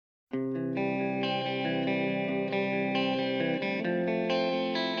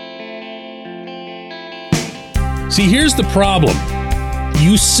See, here's the problem.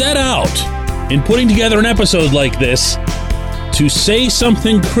 You set out in putting together an episode like this to say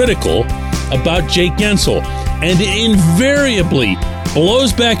something critical about Jake Guentzel, and it invariably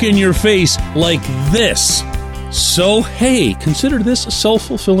blows back in your face like this. So, hey, consider this a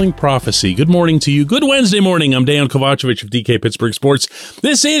self-fulfilling prophecy. Good morning to you. Good Wednesday morning. I'm Dejan Kovacevic of DK Pittsburgh Sports.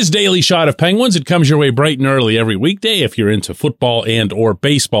 This is Daily Shot of Penguins. It comes your way bright and early every weekday if you're into football and or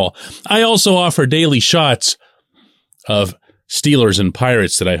baseball. I also offer daily shots of Steelers and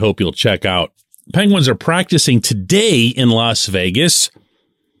Pirates that I hope you'll check out. Penguins are practicing today in Las Vegas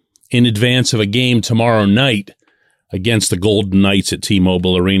in advance of a game tomorrow night against the Golden Knights at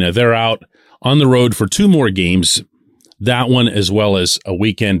T-Mobile Arena. They're out on the road for two more games, that one as well as a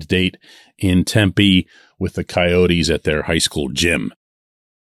weekend date in Tempe with the Coyotes at their high school gym,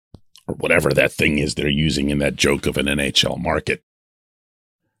 or whatever that thing is they're using in that joke of an NHL market.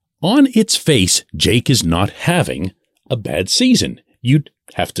 On its face, Jake is not having a bad season. You'd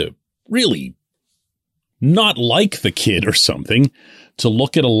have to really not like the kid or something to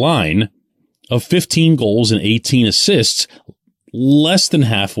look at a line of 15 goals and 18 assists less than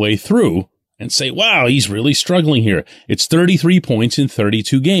halfway through and say, wow, he's really struggling here. It's 33 points in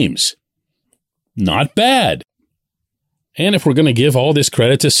 32 games. Not bad. And if we're going to give all this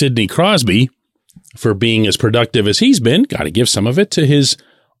credit to Sidney Crosby for being as productive as he's been, got to give some of it to his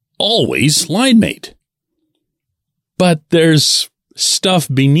always line mate. But there's stuff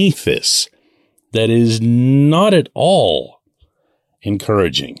beneath this that is not at all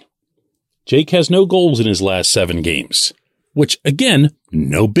encouraging. Jake has no goals in his last 7 games, which, again,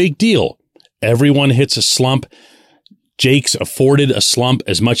 no big deal. Everyone hits a slump. Jake's afforded a slump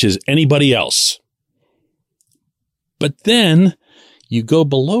as much as anybody else. But then you go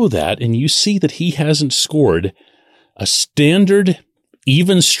below that and you see that he hasn't scored a standard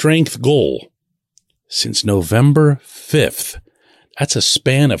even strength goal since November 5th. That's a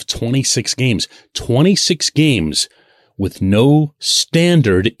span of 26 games. 26 games with no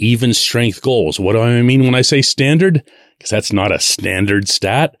standard even strength goals. What do I mean when I say standard? Because that's not a standard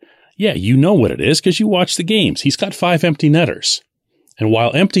stat. Yeah, you know what it is because you watch the games. He's got 5 empty netters. And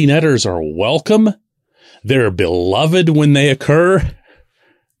while empty netters are welcome, they're beloved when they occur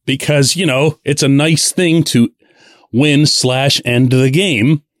because, you know, it's a nice thing to win/end the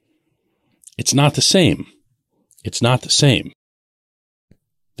game. It's not the same. It's not the same.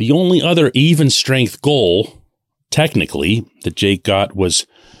 The only other even strength goal, technically, that Jake got was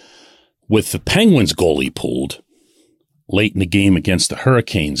with the Penguins goalie pulled late in the game against the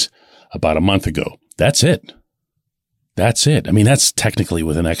Hurricanes about a month ago. That's it. That's it. I mean, that's technically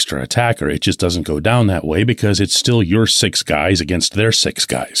with an extra attacker. It just doesn't go down that way because it's still your 6 guys against their 6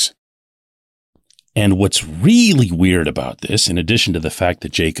 guys. And what's really weird about this, in addition to the fact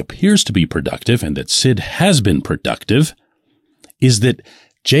that Jake appears to be productive and that Sid has been productive, is that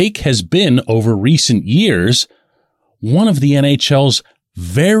Jake has been, over recent years, one of the NHL's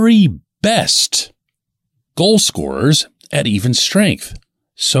very best goal scorers at even strength.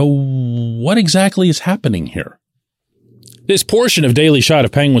 So what exactly is happening here? This portion of Daily Shot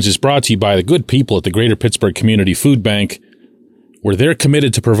of Penguins is brought to you by the good people at the Greater Pittsburgh Community Food Bank, where they're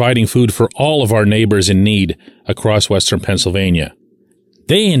committed to providing food for all of our neighbors in need across Western Pennsylvania.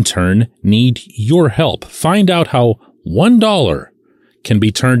 They, in turn, need your help. Find out how $1 can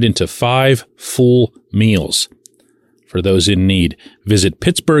be turned into 5 full meals. For those in need, visit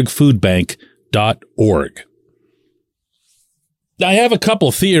pittsburghfoodbank.org. I have a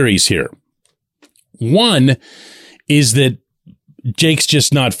couple theories here. One is that Jake's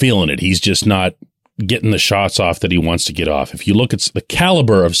just not feeling it. He's just not getting the shots off that he wants to get off. If you look at the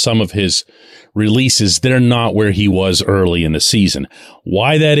caliber of some of his releases, they're not where he was early in the season.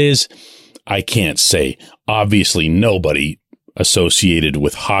 Why that is, I can't say. Obviously, nobody associated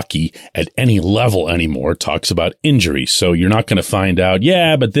with hockey at any level anymore talks about injuries. So you're not going to find out,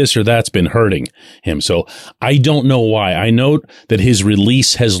 yeah, but this or that's been hurting him. So I don't know why. I know that his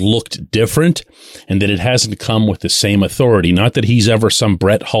release has looked different and that it hasn't come with the same authority. Not that he's ever some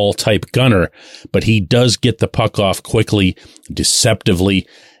Brett Hull type gunner, but he does get the puck off quickly, deceptively,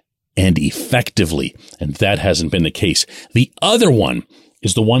 and effectively. And that hasn't been the case. The other one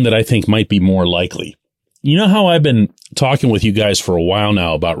is the one that I think might be more likely. You know how I've been talking with you guys for a while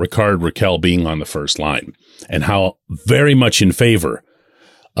now about Rickard Rakell being on the first line and how very much in favor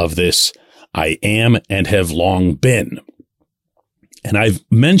of this I am and have long been. And I've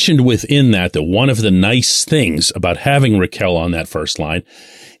mentioned within that one of the nice things about having Rakell on that first line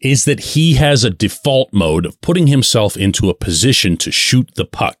is that he has a default mode of putting himself into a position to shoot the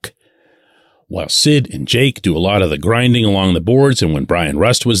puck. while Sid and Jake do a lot of the grinding along the boards. And when Brian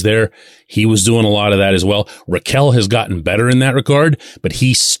Rust was there, he was doing a lot of that as well. Raquel has gotten better in that regard, but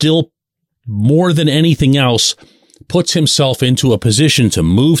he still, more than anything else, puts himself into a position to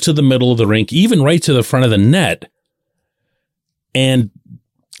move to the middle of the rink, even right to the front of the net, and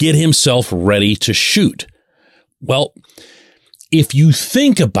get himself ready to shoot. Well, if you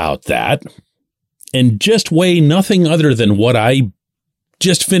think about that and just weigh nothing other than what I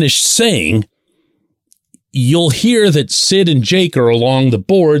just finished saying, you'll hear that Sid and Jake are along the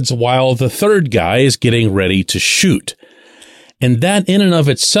boards while the third guy is getting ready to shoot. And that in and of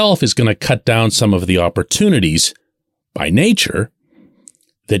itself is going to cut down some of the opportunities by nature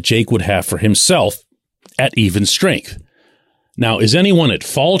that Jake would have for himself at even strength. Now, is anyone at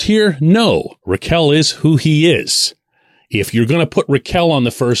fault here? No. Raquel is who he is. If you're going to put Raquel on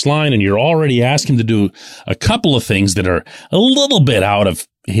the first line and you're already asking him to do a couple of things that are a little bit out of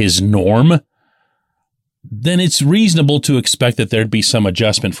his norm, then it's reasonable to expect that there'd be some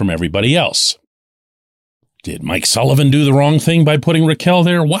adjustment from everybody else. Did Mike Sullivan do the wrong thing by putting Raquel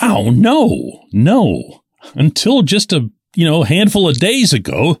there? Wow, no. Until just a handful of days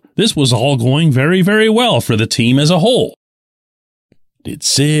ago, this was all going very, very well for the team as a whole. Did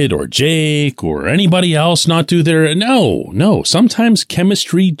Sid or Jake or anybody else not do their... No. Sometimes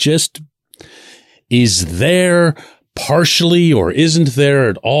chemistry just is there partially or isn't there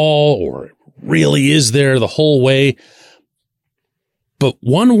at all, or really is there the whole way. But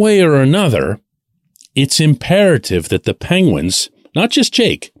one way or another, it's imperative that the Penguins, not just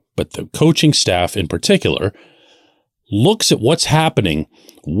Jake, but the coaching staff in particular, looks at what's happening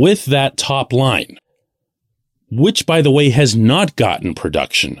with that top line, which, by the way, has not gotten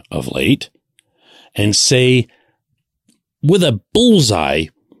production of late, and say, with a bullseye,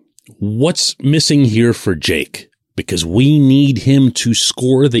 what's missing here for Jake? Because we need him to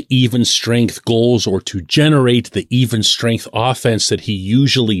score the even strength goals or to generate the even strength offense that he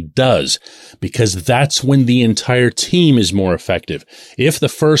usually does, because that's when the entire team is more effective. If the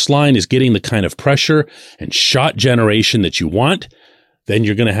first line is getting the kind of pressure and shot generation that you want, then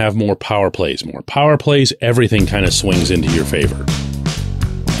you're going to have more power plays. More power plays, everything kind of swings into your favor.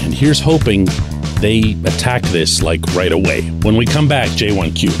 And here's hoping they attack this like right away. When we come back,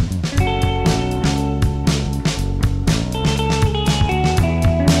 J1Q.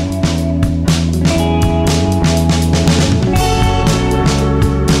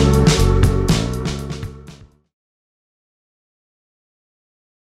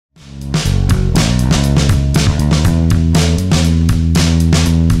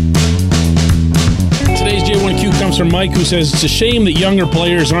 From Mike, who says it's a shame that younger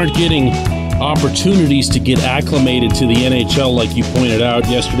players aren't getting opportunities to get acclimated to the NHL like you pointed out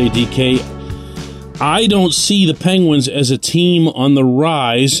yesterday, DK. I don't see the Penguins as a team on the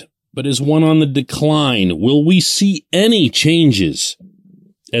rise, but as one on the decline. Will we see any changes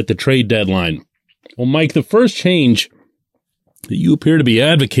at the trade deadline? Well, Mike, the first change that you appear to be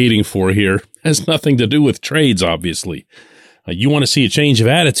advocating for here has nothing to do with trades, obviously. You want to see a change of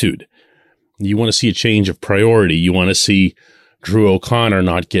attitude. You want to see a change of priority. You want to see Drew O'Connor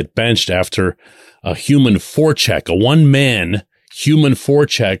not get benched after a human forecheck. A one-man human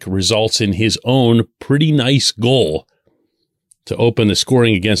forecheck results in his own pretty nice goal to open the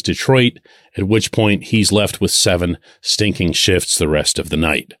scoring against Detroit, at which point he's left with 7 stinking shifts the rest of the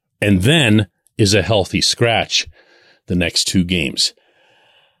night. And then is a healthy scratch the next 2 games.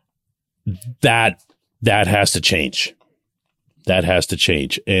 That has to change. That has to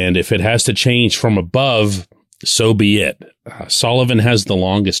change. And if it has to change from above, so be it. Sullivan has the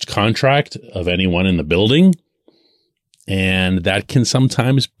longest contract of anyone in the building, and that can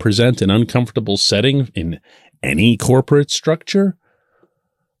sometimes present an uncomfortable setting in any corporate structure.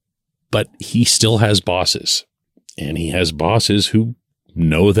 But he still has bosses, and he has bosses who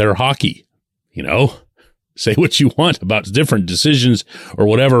know their hockey. Say what you want about different decisions or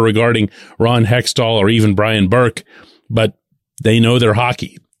whatever regarding Ron Hextall or even Brian Burke, but they know their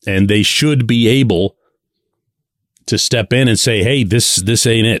hockey, and they should be able to step in and say, hey, this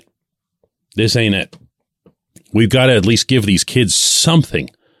ain't it. This ain't it. We've got to at least give these kids something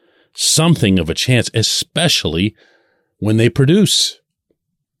of a chance, especially when they produce,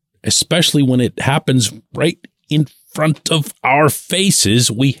 especially when it happens right in front of our faces.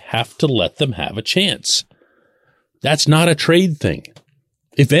 We have to let them have a chance. That's not a trade thing.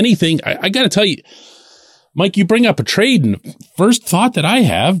 If anything, I got to tell you, Mike, you bring up a trade, and the first thought that I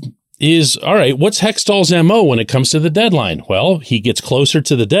have is, all right, what's Hextall's MO when it comes to the deadline? Well, he gets closer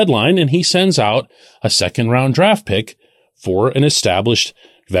to the deadline, and he sends out a second-round draft pick for an established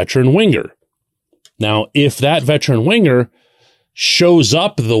veteran winger. Now, if that veteran winger shows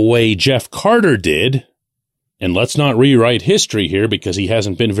up the way Jeff Carter did, and let's not rewrite history here because he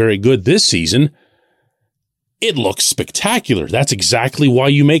hasn't been very good this season, it looks spectacular. That's exactly why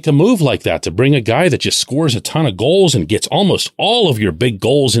you make a move like that, to bring a guy that just scores a ton of goals and gets almost all of your big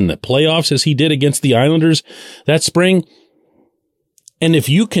goals in the playoffs as he did against the Islanders that spring. And if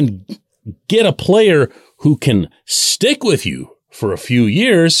you can get a player who can stick with you for a few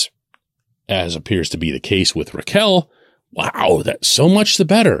years, as appears to be the case with Rakell, wow, that's so much the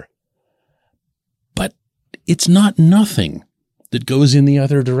better. But it's not nothing that goes in the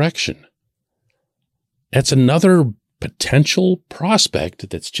other direction. That's another potential prospect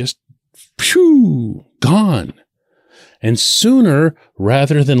that's just gone. And sooner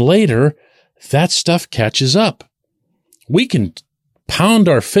rather than later, that stuff catches up. We can pound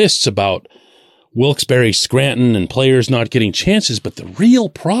our fists about Wilkes-Barre, Scranton, and players not getting chances, but the real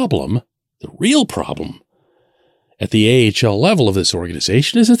problem at the AHL level of this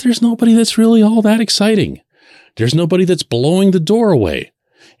organization is that there's nobody that's really all that exciting. There's nobody that's blowing the door away.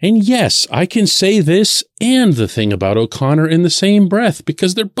 And yes, I can say this and the thing about O'Connor in the same breath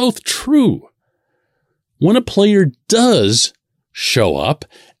because they're both true. When a player does show up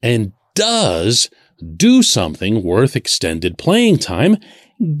and does do something worth extended playing time,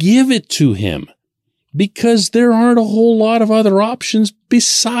 give it to him because there aren't a whole lot of other options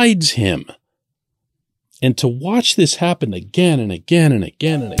besides him. And to watch this happen again and again and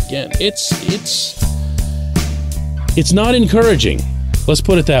again and again, it's not encouraging. Let's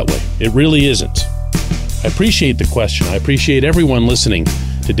put it that way. It really isn't. I appreciate the question. I appreciate everyone listening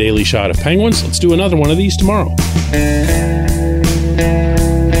to Daily Shot of Penguins. Let's do another one of these tomorrow.